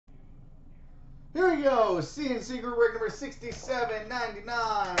Here we go. CNC group break number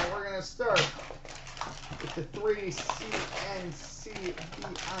 6799. We're going to start with the 3 CNC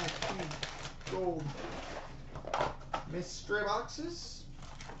VIP gold mystery boxes.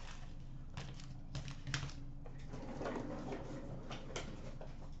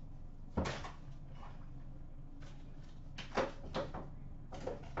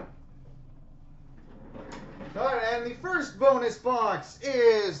 Alright, and the first bonus box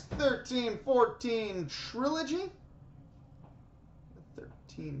is 1314 Trilogy.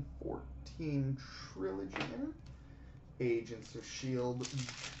 1314 Trilogy. Agents of S.H.I.E.L.D.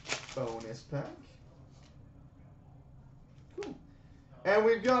 bonus pack. Cool. And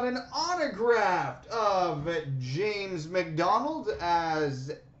we've got an autograph of James McDonald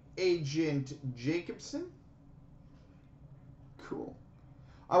as Agent Jacobson. Cool.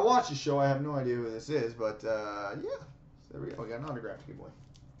 I watched the show. I have no idea who this is, but yeah. So there we go. We got an autograph to give away.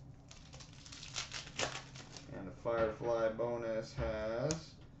 And the Firefly bonus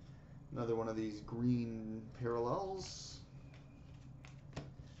has another one of these green parallels.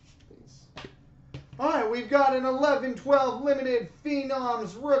 Alright, we've got an 11-12 limited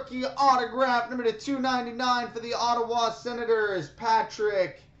Phenoms rookie autograph number to 299 for the Ottawa Senators,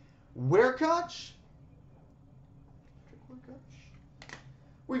 Patrick Werkach.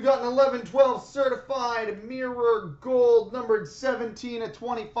 We've got an 11-12 certified mirror gold numbered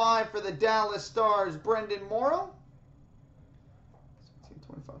 17/25 for the Dallas Stars, Brendan Morrow.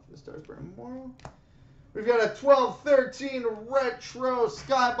 17/25 for the Stars, Brendan Morrow. We've got a 12-13 retro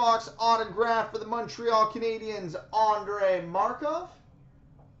skybox autograph for the Montreal Canadiens, Andre Markov.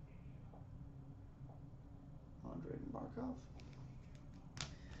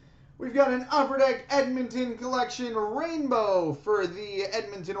 We've got an Upper Deck Edmonton Collection Rainbow for the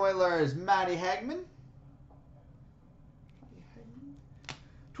Edmonton Oilers, Matty Hagman.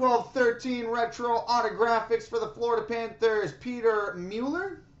 12-13 retro autographics for the Florida Panthers, Peter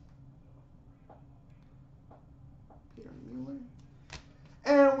Mueller.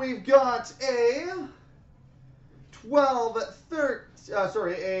 And we've got a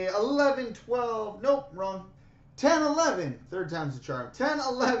 11-12, nope, wrong. 10-11, third time's the charm.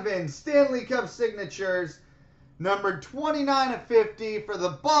 10-11 Stanley Cup signatures, numbered 29/50 for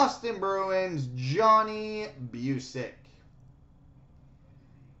the Boston Bruins, Johnny Busick.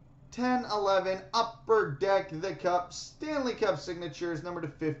 10-11 Upper Deck the Cup Stanley Cup signatures, numbered to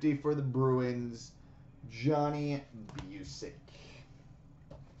 50 for the Bruins, Johnny Busick.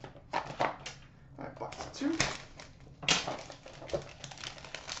 All right, box 2.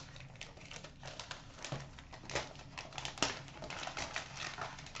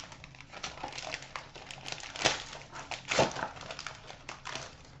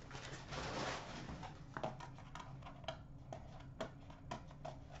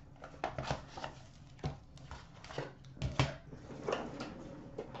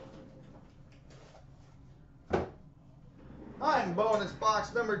 And bonus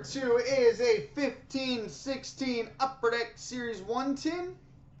box number 2 is a 15-16 Upper Deck Series 1 tin.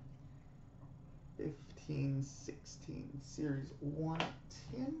 15-16 Series 1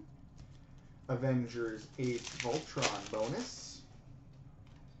 tin. Avengers Age of Ultron bonus,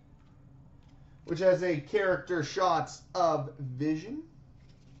 which has a character shots of Vision.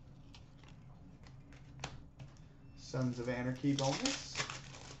 Sons of Anarchy bonus,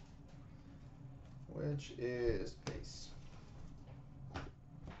 which is base.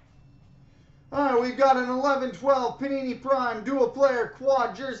 Alright, we've got an 11-12 Panini Prime dual player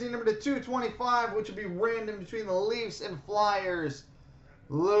quad jersey number to 225, which will be random between the Leafs and Flyers,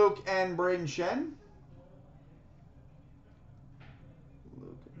 Luke and Brayden Schenn.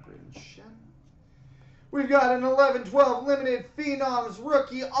 We've got an 11-12 limited Phenoms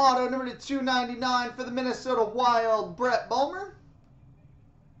rookie auto number to 299 for the Minnesota Wild, Brett Bulmer.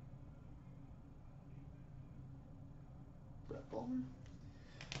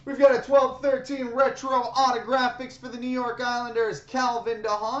 We've got a 12-13 retro autographics for the New York Islanders, Calvin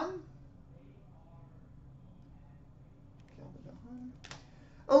DeHaan.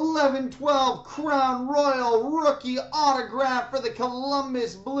 11-12 Crown Royal rookie autograph for the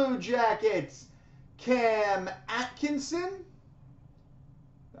Columbus Blue Jackets, Cam Atkinson.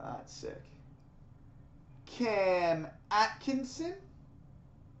 That's sick. Cam Atkinson.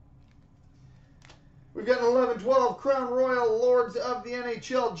 We've got an 11-12 Crown Royal Lords of the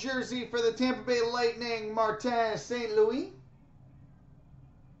NHL jersey for the Tampa Bay Lightning, Martin St. Louis.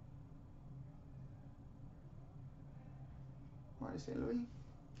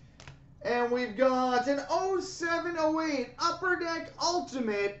 And we've got an 07-08 Upper Deck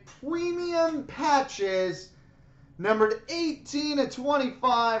Ultimate Premium Patches, Numbered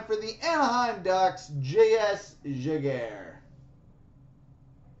 18/25 for the Anaheim Ducks, J.S. Jaguar.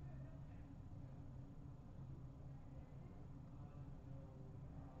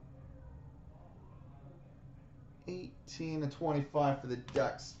 18/25 for the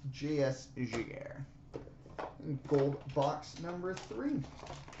Ducks, J.S. Jaguar. And gold box number 3.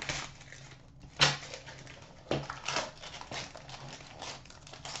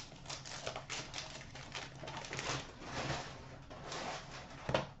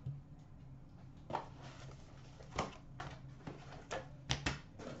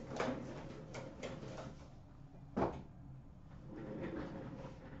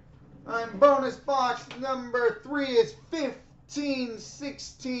 And bonus box number 3 is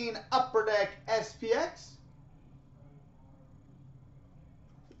 15/16 Upper Deck SPX.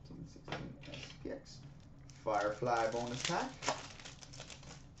 15/16 SPX. Firefly bonus pack.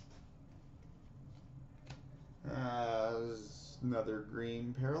 Another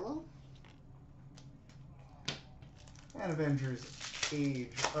green parallel. And Avengers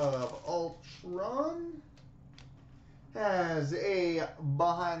Age of Ultron. Has a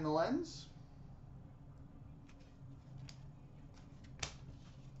behind the lens.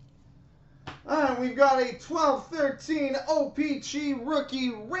 And we've got a 12/13 OPG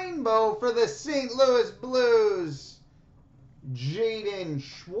rookie rainbow for the St. Louis Blues, Jaden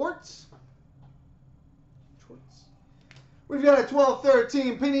Schwartz. We've got a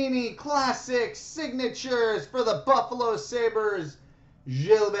 12/13 Panini Classic Signatures for the Buffalo Sabres,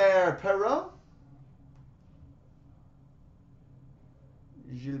 Gilbert Perreault.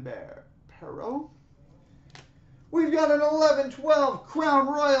 We've got an 11/12 Crown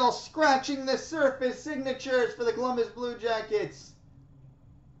Royal Scratching the Surface Signatures for the Columbus Blue Jackets,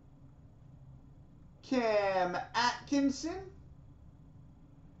 Cam Atkinson.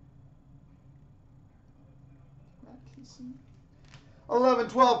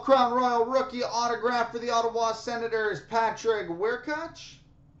 11/12 Crown Royal Rookie Autograph for the Ottawa Senators, Patrick Werkach.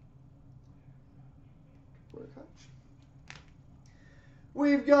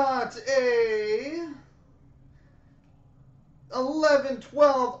 We've got a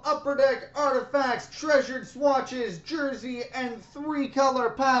 11/12 Upper Deck Artifacts Treasured Swatches jersey and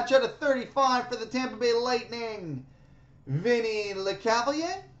 3-color patch out of 35 for the Tampa Bay Lightning, Vinny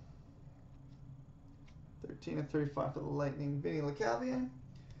Lecavalier. 13/35 for the Lightning, Vinny Lecavalier.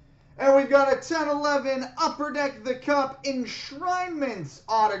 And we've got a 10/11 Upper Deck The Cup Enshrinements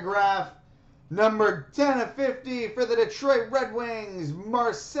autograph, number 10/50 for the Detroit Red Wings,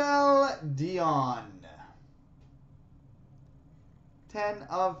 Marcel Dion.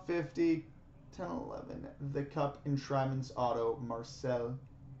 10/50, 10/11, The Cup Enshrinements auto, Marcel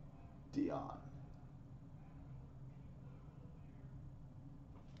Dion.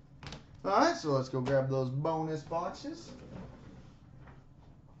 Alright, so let's go grab those bonus boxes.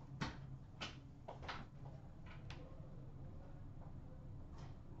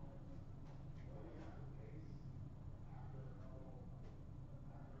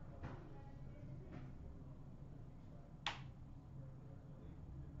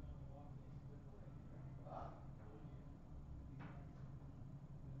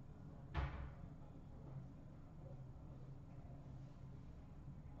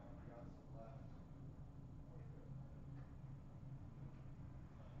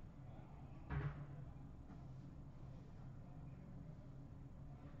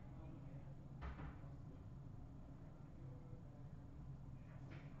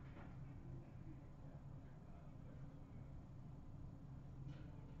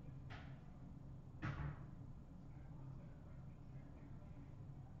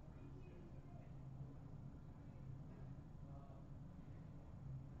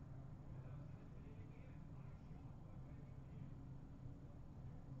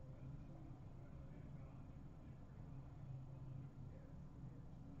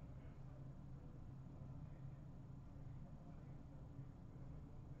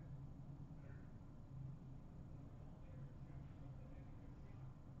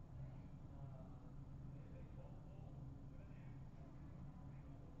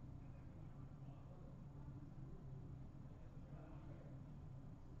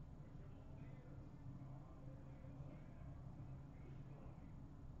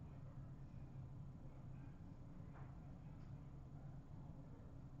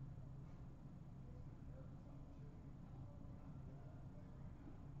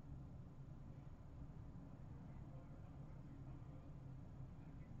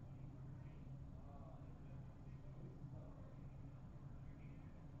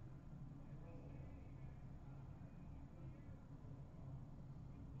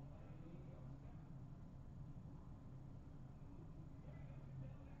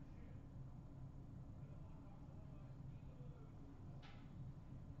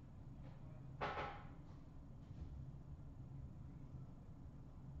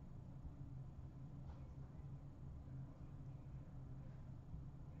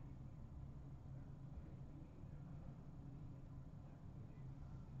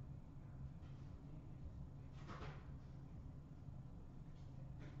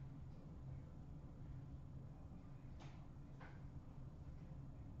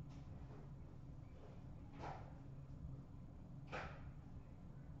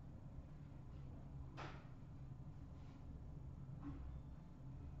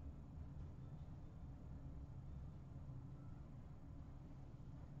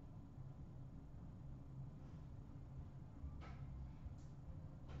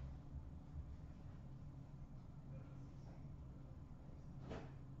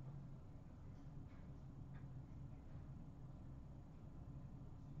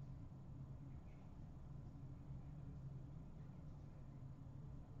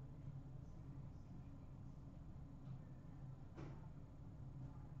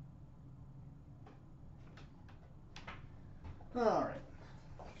 All right.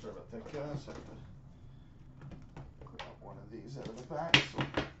 Sorry about that, guys. I have to grab one of these out of the back. So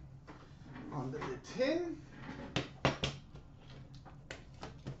onto the tin.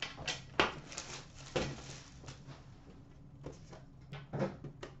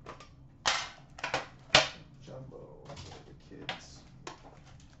 Jumbo for the kids.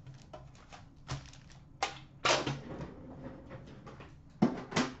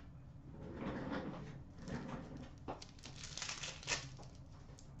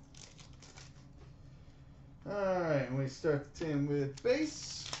 Alright, and we start the tin with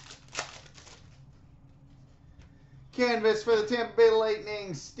base. Canvas for the Tampa Bay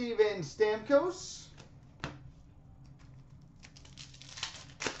Lightning, Steven Stamkos.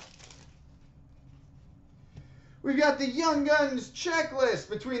 We've got the Young Guns checklist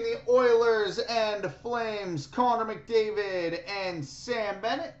between the Oilers and Flames, Connor McDavid and Sam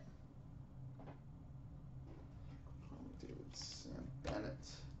Bennett. Sam Bennett.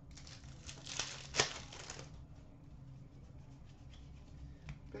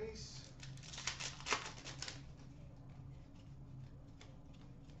 Base.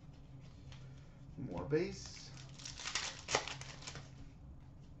 More base.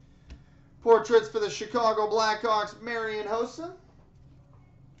 Portraits for the Chicago Blackhawks, Marian Hossa.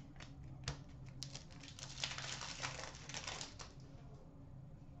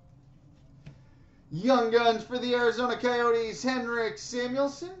 Young Guns for the Arizona Coyotes, Henrik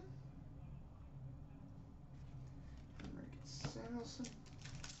Samuelsson.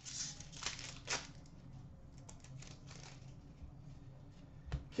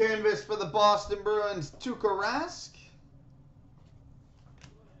 Canvas for the Boston Bruins, Tuukka Rask.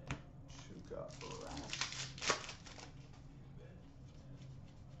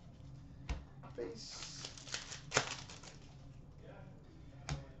 Base.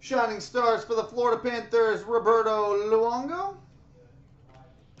 Shining Stars for the Florida Panthers, Roberto Luongo.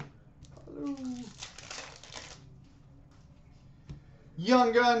 Hello.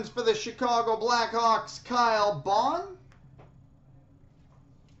 Young Guns for the Chicago Blackhawks, Kyle Bond.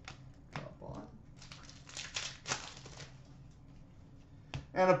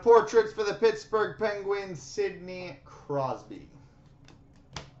 And a portrait for the Pittsburgh Penguins, Sidney Crosby.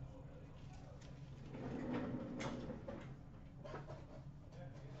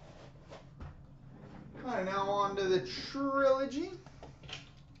 All right, now on to the trilogy.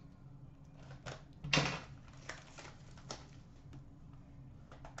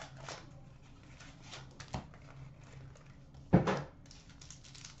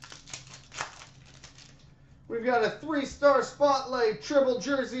 We've got a 3-star spotlight triple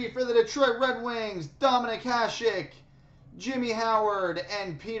jersey for the Detroit Red Wings, Dominic Hasek, Jimmy Howard,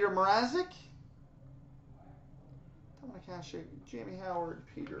 and Peter Mrazek. Dominic Hasek, Jimmy Howard,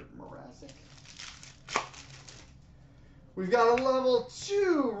 Peter Mrazek. We've got a level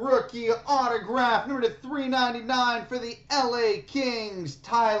 2 rookie autograph, number to 399 for the LA Kings,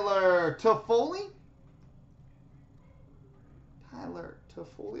 Tyler Toffoli. Tyler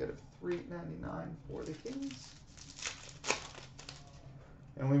Toffoli out of 399 for the Kings.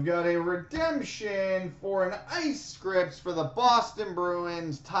 And we've got a redemption for an ice scripts for the Boston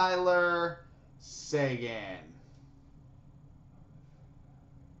Bruins, Tyler Seguin.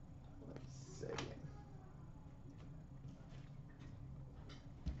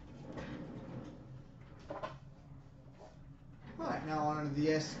 All right, now on to the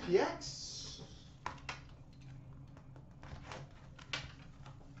SPX.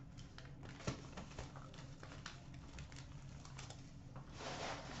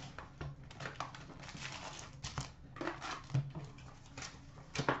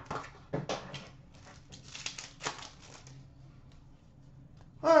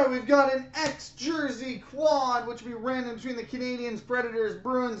 All right, we've got an X jersey quad, which will be random between the Canadiens, Predators,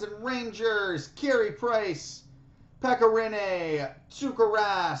 Bruins, and Rangers. Carey Price, Pekka Rinne, Tuukka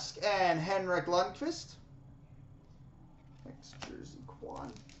Rask, and Henrik Lundqvist. X jersey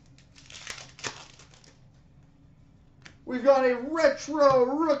quad. We've got a retro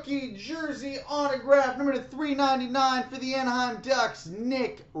rookie jersey autograph, number to 399 for the Anaheim Ducks,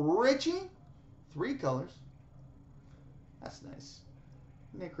 Nick Ritchie. 3 colors. That's nice.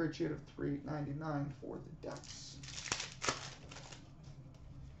 Nick Ritchie out of 399 for the Ducks.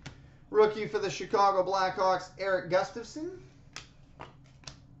 Rookie for the Chicago Blackhawks, Eric Gustafsson.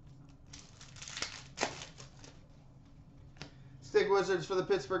 Stick Wizards for the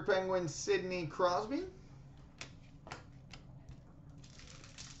Pittsburgh Penguins, Sidney Crosby.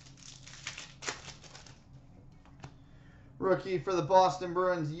 Rookie for the Boston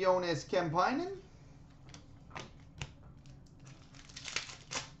Bruins, Jonas Kemppainen.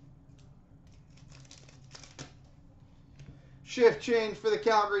 Shift change for the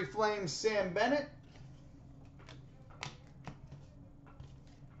Calgary Flames, Sam Bennett.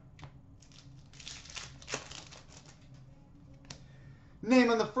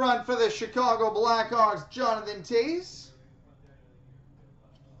 Name on the front for the Chicago Blackhawks, Jonathan Toews.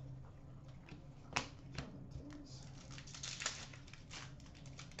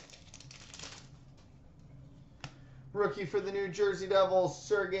 Rookie for the New Jersey Devils,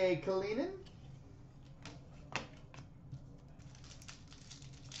 Sergei Kalinin.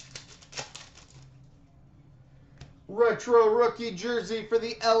 Retro rookie jersey for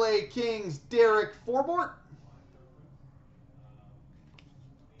the LA Kings, Derek Forbort.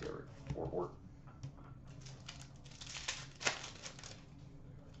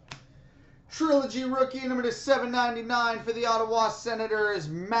 Trilogy rookie number to 799 for the Ottawa Senators,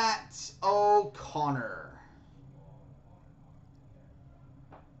 Matt O'Connor.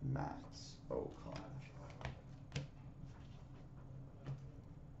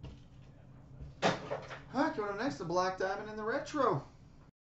 All right, coming up next, the Black Diamond and the Retro.